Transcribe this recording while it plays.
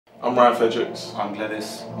I'm Ryan Fredericks. I'm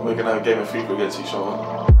Gladys. And we're going to have a game of FIFA against each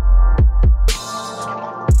other.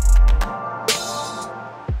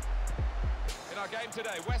 In our game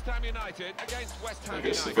today, West Ham United against West Ham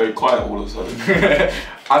It's United. very quiet all of a sudden.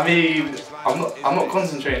 I mean, I'm not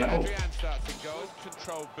concentrating at all.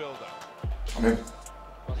 I mean,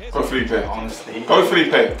 go Felipe. Honestly. Go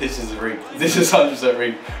Felipe. This is a reap. This is 100%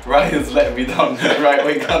 reap. Ryan's letting me down. Right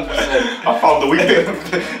wing 100%. I found the weekly.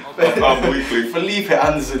 I found the weekly. Felipe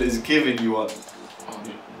Anderson is giving you one.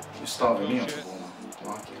 You're starting me off the ball,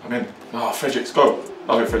 man. I'm in. Ah, Fredericks, go.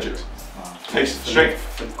 Love it, Fredericks. Taste,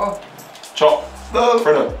 strength. Oh. Chop. No.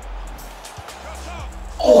 Freda.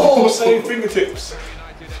 Oh, save fingertips.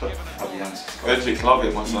 I'll be honest. Fredericks, love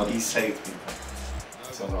it, my son. He saved me.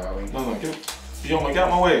 Sounds like right. No, get out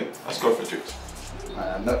of my way. Let's go, Fredericks.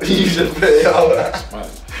 No, you just put it out. Man,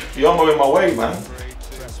 you're on my way, man.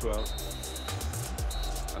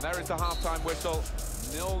 And there is the half-time whistle.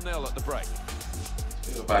 0-0 at the break.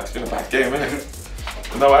 It's been a bad game, isn't it?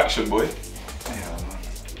 No action, boy. Yeah, man.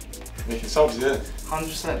 Making subs, yeah.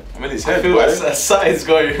 100%. I'm in his head, boy. Like something's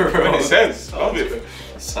going wrong. I'm in his head. Love it.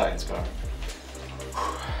 Something's going.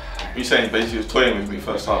 What you saying? Basically, he was toying with me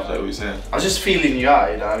first half. Like what you saying? I was just feeling you out,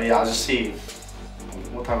 you know what I mean? I just see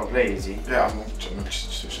what type of player is he. Yeah, I'm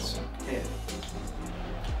Yeah.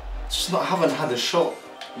 Just not haven't had a shot.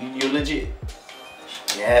 You're legit.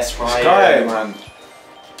 Yes, right. Sky, man.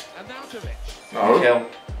 And now to Rich. No.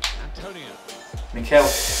 Mikel.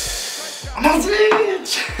 Antonio.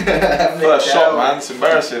 First shot, man. It's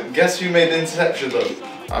embarrassing. Guess who made the interception though?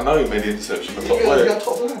 I know he made the interception, but top You player. got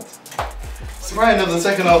top lad. It's Ryan of the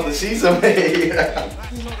second half of the season, mate.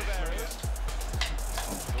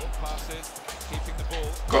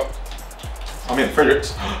 Got. I'm in.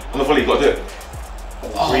 Fredericks. On the volley, got to do it.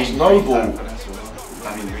 Oh, it's no ball.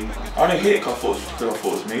 I only hit it because I thought it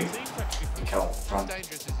was me. Mikel, run.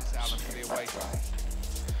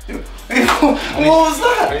 What was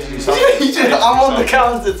that? I'm on the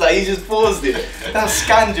counter, so he just paused it. That's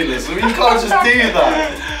scandalous. I mean, you can't just do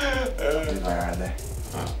that.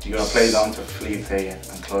 You're going to play down to Felipe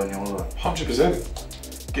and Colonial.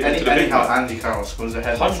 100%. Get into the big Anyhow, man. Andy Carroll scores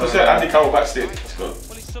ahead. 100%. Andy Carroll backstick. Let's go. Well,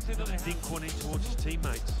 it's something that he didn't want in towards his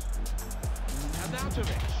teammates. And now to Rich.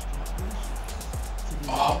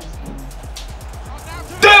 Oh.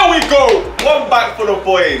 There we go! One back for the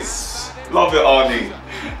boys. Love it, Arnie.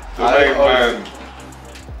 The main man.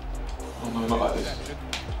 Oh no, not like this.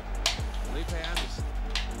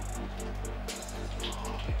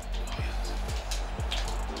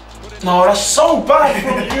 No, that's so bad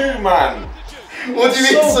from you, man. What do you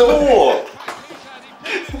mean so poor?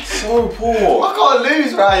 So poor. I can't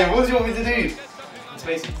lose, Ryan. What do you want me to do?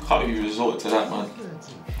 Can't you resort to that, man?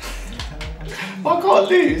 I can't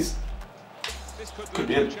lose. Could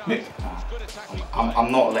be a Nick.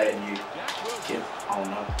 I'm not letting you get. Oh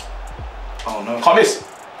no. Oh no. Can't miss.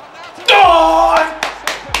 Oh!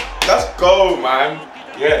 Let's go, man.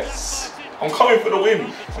 Yes. I'm coming for the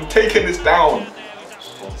win. I'm taking this down.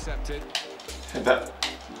 Hit that.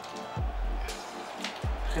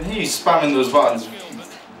 I can hear you spamming those buttons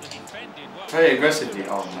very aggressively.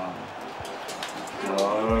 Oh no.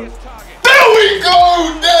 No. There we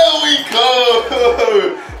go! There we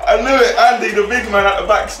go! I knew it, Andy, the big man at the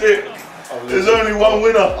back stick. There's only one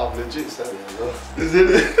winner. I'm legit saying it as well. Is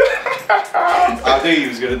it? I knew he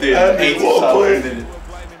was going to do it. Andy, what a boy.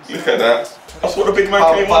 Look at that. That's what the big man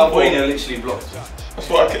came on for. Literally blocked. That's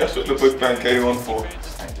what the big man came on for.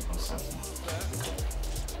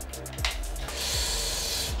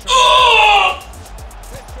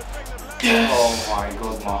 Oh my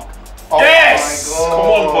god, Mark. Oh Yes! My god.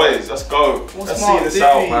 Come on, boys. Let's go. Let's see this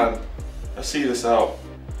out, man. Let's see this out.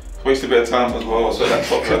 Waste a bit of time as well, so that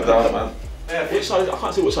top left down, man. Yeah, Which side? I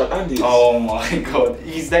can't see which side Andy is. oh my god,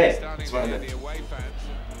 he's there. He's right there.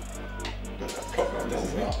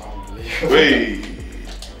 Wait.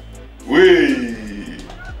 Wait.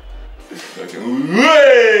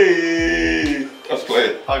 Wait. Let's play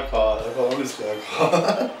it. I can't, honestly, I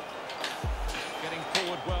can't.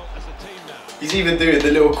 He's even doing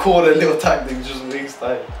the little corner, little tactic, just wing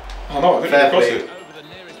style. Oh no, I didn't cross it.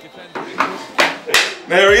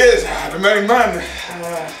 There he is, the main man.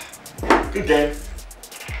 Good game.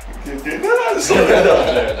 Good game. No, it's not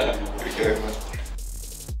bad. Good game, man.